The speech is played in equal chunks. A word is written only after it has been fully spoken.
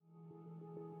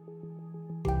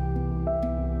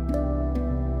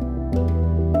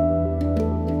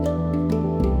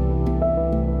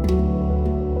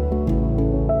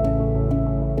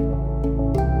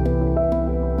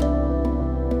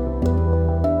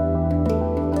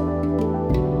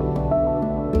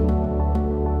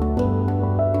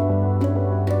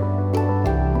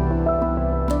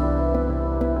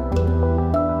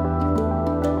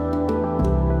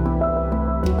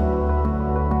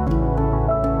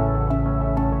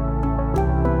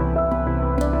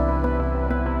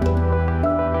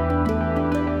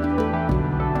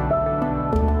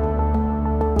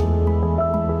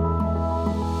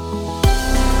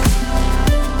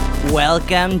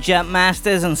Welcome,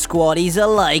 Jumpmasters and Squaddies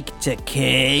alike, to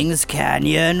Kings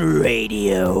Canyon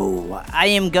Radio. I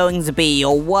am going to be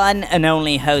your one and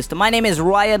only host. My name is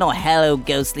Ryan, or Hello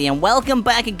Ghostly, and welcome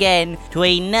back again to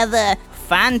another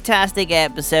fantastic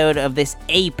episode of this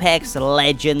Apex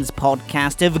Legends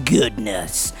podcast of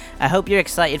goodness. I hope you're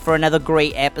excited for another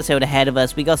great episode ahead of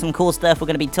us. We got some cool stuff we're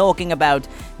going to be talking about,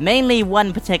 mainly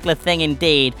one particular thing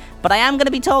indeed, but I am going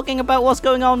to be talking about what's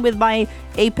going on with my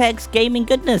Apex gaming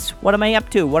goodness. What am I up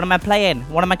to? What am I playing?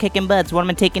 What am I kicking butts? What am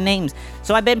I taking names?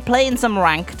 So I've been playing some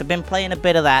ranked. I've been playing a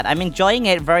bit of that. I'm enjoying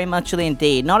it very muchly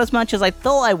indeed. Not as much as I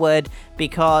thought I would,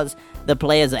 because the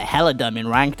players are hella dumb in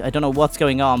ranked. I don't know what's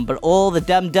going on, but all the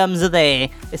dum-dums are there,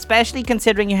 especially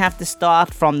considering you have to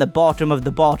start from the bottom of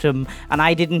the bottom, and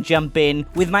I didn't jump in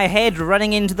with my head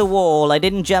running into the wall. I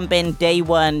didn't jump in day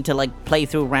one to play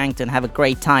through ranked and have a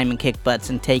great time and kick butts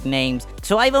and take names.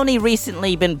 So I've only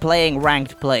recently been playing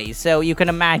ranked plays, so you can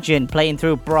imagine playing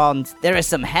through bronze. There are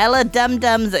some hella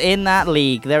dum-dums in that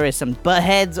league. There is some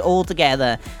buttheads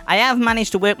altogether. I have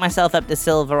managed to work myself up to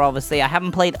silver, obviously. I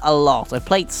haven't played a lot. I've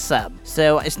played some.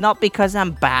 So it's not because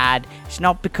I'm bad, it's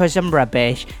not because I'm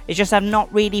rubbish, it's just I've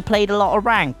not really played a lot of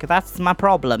rank. That's my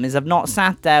problem, is I've not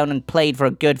sat down and played for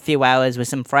a good few hours with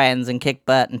some friends and kick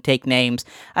butt and take names.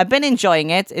 I've been enjoying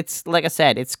it. It's, like I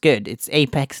said, it's good. It's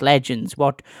Apex Legends.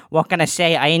 What can I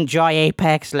say? I enjoy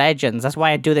Apex Legends. That's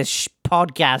why I do this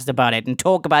podcast about it and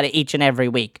talk about it each and every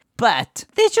week. But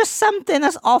there's just something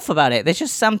that's off about it. There's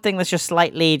just something that's just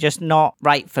slightly just not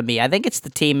right for me. I think it's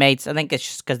the teammates. I think it's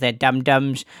just because they're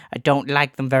dum-dums. I don't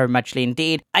like them very muchly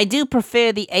indeed. I do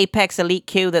prefer the Apex Elite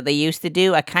queue that they used to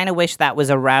do. I kind of wish that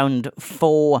was around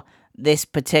for this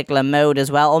particular mode as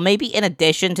well, or maybe in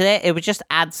addition to it would just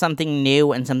add something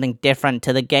new and something different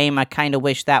to the game. I kind of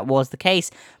wish that was the case,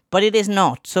 but it is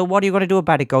not. So what are you going to do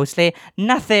about it, Ghostly?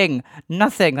 Nothing,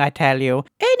 I tell you.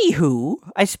 Anywho,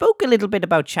 I spoke a little bit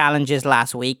about challenges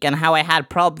last week and how I had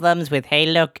problems with, hey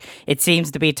look, it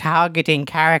seems to be targeting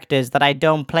characters that I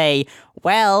don't play.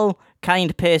 Well,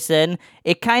 kind person,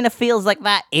 it kind of feels like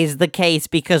that is the case,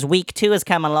 because week 2 has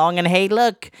come along and hey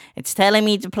look, it's telling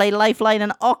me to play Lifeline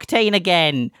and Octane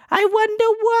again. I wonder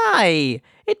why.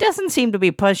 It doesn't seem to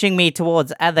be pushing me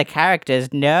towards other characters,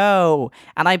 no.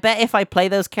 And I bet if I play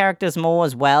those characters more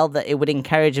as well, that it would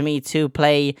encourage me to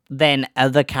play then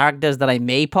other characters that I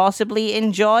may possibly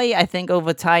enjoy. I think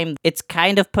over time, it's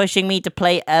kind of pushing me to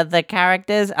play other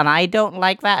characters, and I don't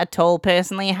like that at all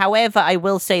personally. However, I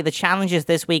will say the challenges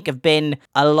this week have been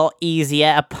a lot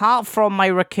easier, apart from my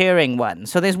recurring one.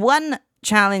 So there's one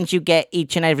challenge you get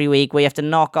each and every week where you have to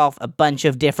knock off a bunch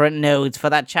of different nodes for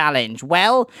that challenge.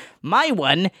 Well, my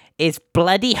one is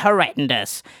bloody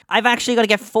horrendous. I've actually got to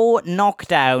get 4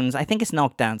 knockdowns. I think it's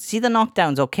knockdowns. It's either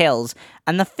knockdowns or kills.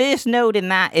 And the first node in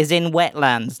that is in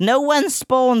wetlands. No one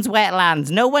spawns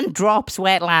wetlands. No one drops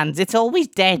wetlands. It's always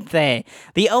dead there.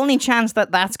 The only chance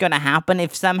that that's going to happen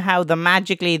if somehow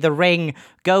magically the ring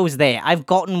goes there. I've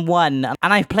gotten one,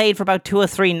 and I've played for about 2 or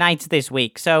 3 nights this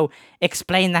week. So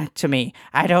explain that to me.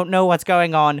 I don't know what's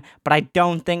going on, but I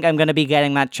don't think I'm going to be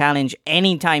getting that challenge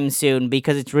anytime soon,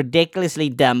 because it's ridiculously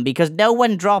dumb, because no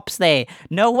one drops there.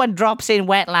 No one drops in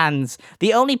wetlands.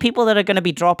 The only people that are going to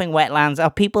be dropping wetlands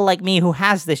are people like me who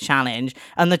has this challenge,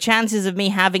 and the chances of me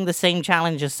having the same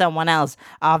challenge as someone else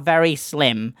are very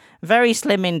slim. Very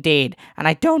slim indeed, and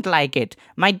I don't like it.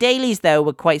 My dailies, though,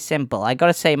 were quite simple. I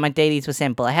gotta say, my dailies were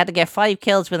simple. I had to get 5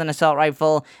 kills with an assault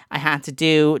rifle. I had to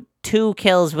do 2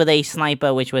 kills with a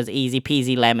sniper, which was easy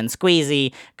peasy lemon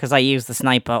squeezy, because I use the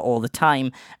sniper all the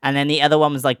time. And then the other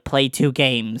one was play 2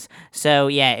 games. So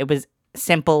yeah, it was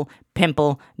simple,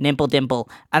 pimple, nimple, dimple.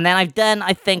 And then I've done,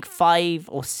 I think, 5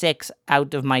 or 6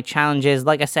 out of my challenges.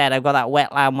 Like I said, I've got that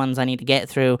wetland ones I need to get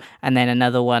through, and then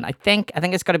another one. I think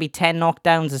it's got to be 10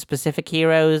 knockdowns of specific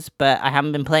heroes, but I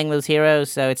haven't been playing those heroes,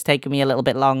 so it's taken me a little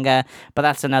bit longer. But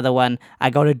that's another one I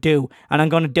gotta do, and I'm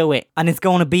gonna do it. And it's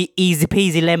gonna be easy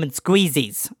peasy lemon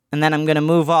squeezies. And then I'm gonna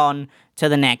move on to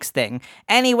the next thing.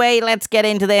 Anyway, let's get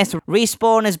into this.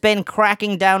 Respawn has been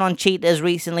cracking down on cheaters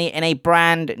recently in a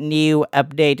brand new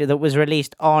update that was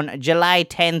released on July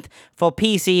 10th for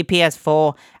PC,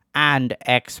 PS4, and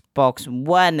Xbox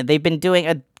One. They've been doing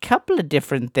a couple of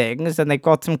different things, and they've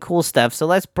got some cool stuff. So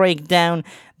let's break down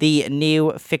the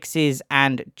new fixes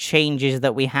and changes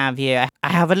that we have here. I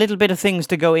have a little bit of things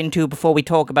to go into before we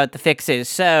talk about the fixes.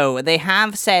 So they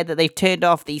have said that they've turned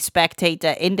off the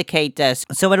spectator indicators.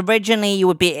 So originally you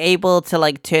would be able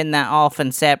to turn that off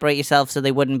and separate yourself so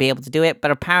they wouldn't be able to do it. But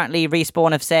apparently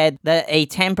Respawn have said that a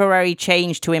temporary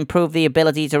change to improve the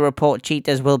ability to report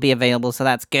cheaters will be available. So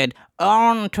that's good.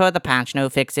 On to the patch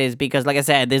note fixes, because like I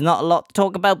said, there's not a lot to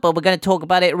talk about about, but we're going to talk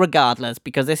about it regardless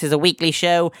because this is a weekly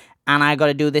show and I got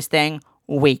to do this thing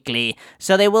weekly.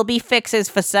 So there will be fixes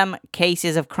for some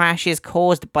cases of crashes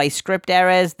caused by script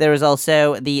errors. There is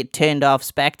also the turned off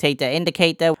spectator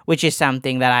indicator, which is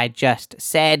something that I just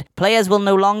said. Players will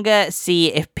no longer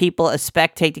see if people are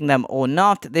spectating them or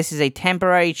not. This is a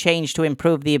temporary change to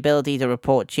improve the ability to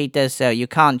report cheaters, so you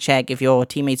can't check if your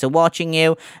teammates are watching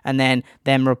you and then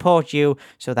them report you,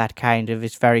 so that kind of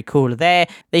is very cool there.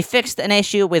 They fixed an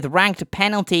issue with ranked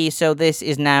penalty, so this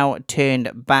is now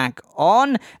turned back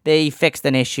on. They fixed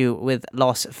an issue with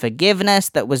loss forgiveness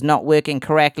that was not working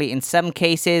correctly in some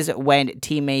cases when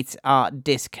teammates are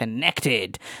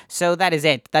disconnected. So that is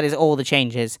it. That is all the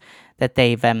changes that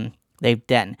they've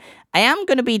done. I am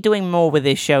going to be doing more with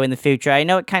this show in the future. I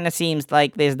know it kind of seems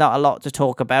like there's not a lot to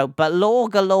talk about, but Lore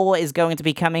Galore is going to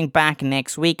be coming back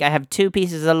next week. I have 2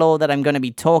 pieces of lore that I'm going to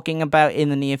be talking about in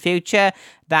the near future.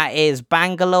 That is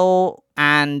Bangalore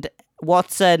and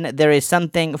Watson. There is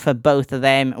something for both of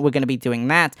them. We're going to be doing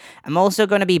that. I'm also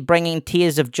going to be bringing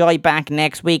Tears of Joy back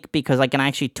next week because I can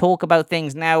actually talk about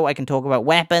things now. I can talk about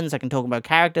weapons. I can talk about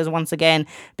characters once again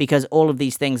because all of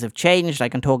these things have changed. I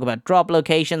can talk about drop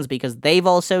locations because they've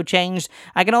also changed.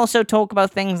 I can also talk about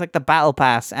things like the Battle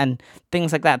Pass and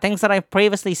things like that. Things that I've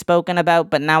previously spoken about,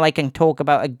 but now I can talk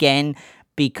about again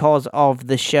because of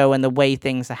the show and the way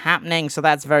things are happening. So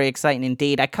that's very exciting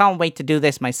indeed. I can't wait to do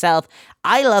this myself.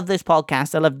 I love this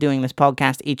podcast. I love doing this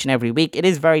podcast each and every week. It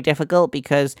is very difficult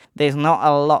because there's not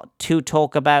a lot to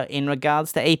talk about in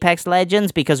regards to Apex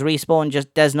Legends because Respawn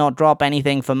just does not drop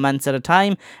anything for months at a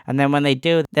time. And then when they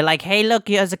do, they're like, hey, look,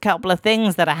 here's a couple of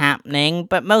things that are happening,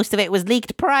 but most of it was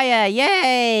leaked prior.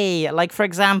 Yay! Like, for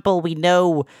example, we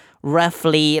know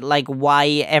roughly like why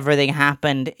everything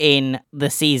happened in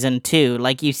the season 2.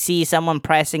 Like you see someone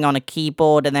pressing on a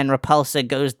keyboard and then Repulsor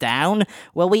goes down.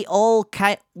 Well, we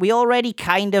already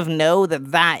kind of know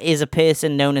that that is a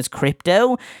person known as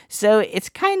Crypto. So it's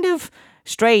kind of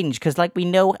strange because like we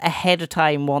know ahead of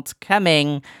time what's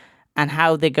coming and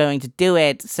how they're going to do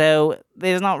it. So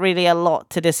there's not really a lot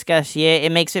to discuss here.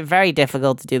 It makes it very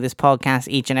difficult to do this podcast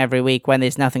each and every week when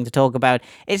there's nothing to talk about.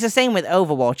 It's the same with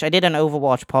Overwatch. I did an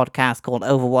Overwatch podcast called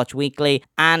Overwatch Weekly,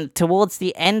 and towards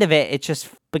the end of it, it just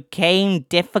became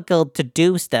difficult to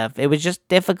do stuff. It was just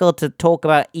difficult to talk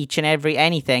about each and every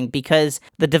anything because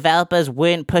the developers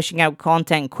weren't pushing out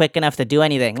content quick enough to do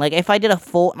anything. Like if I did a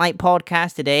Fortnite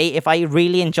podcast today, if I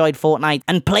really enjoyed Fortnite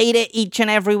and played it each and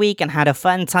every week and had a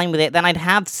fun time with it, then I'd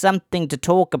have something to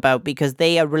talk about because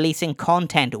they are releasing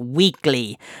content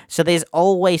weekly. So there's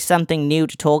always something new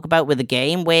to talk about with the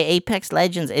game, where Apex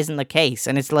Legends isn't the case.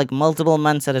 And it's like multiple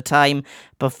months at a time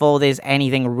before there's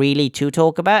anything really to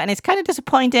talk about. And it's kind of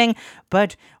disappointing,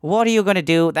 but what are you going to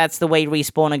do? That's the way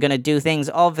Respawn are going to do things.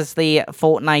 Obviously,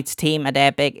 Fortnite's team at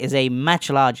Epic is a much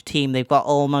larger team. They've got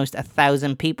almost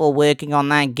 1,000 people working on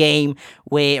that game,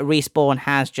 where Respawn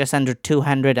has just under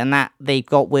 200, and that they've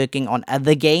got working on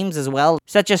other games as well,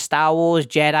 such as Star Wars,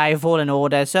 Jedi, Fallen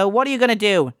Order. So what are you going to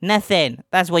do? Nothing.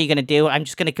 That's what you're going to do. I'm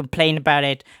just going to complain about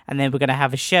it, and then we're going to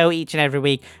have a show each and every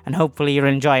week, and hopefully you'll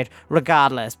enjoy it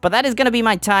regardless. But that is going to be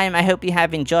my time. I hope you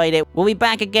have enjoyed it. We'll be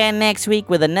back again next week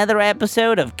with another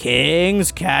episode of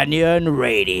Kings Canyon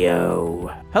Radio.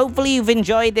 Hopefully you've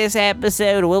enjoyed this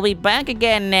episode. We'll be back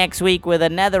again next week with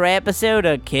another episode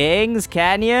of Kings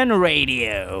Canyon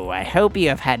Radio. I hope you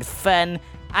have had fun.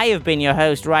 I have been your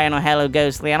host, Ryan Hello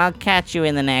Ghostly, and I'll catch you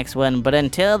in the next one. But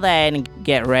until then,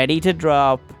 get ready to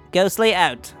drop. Ghostly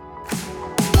out.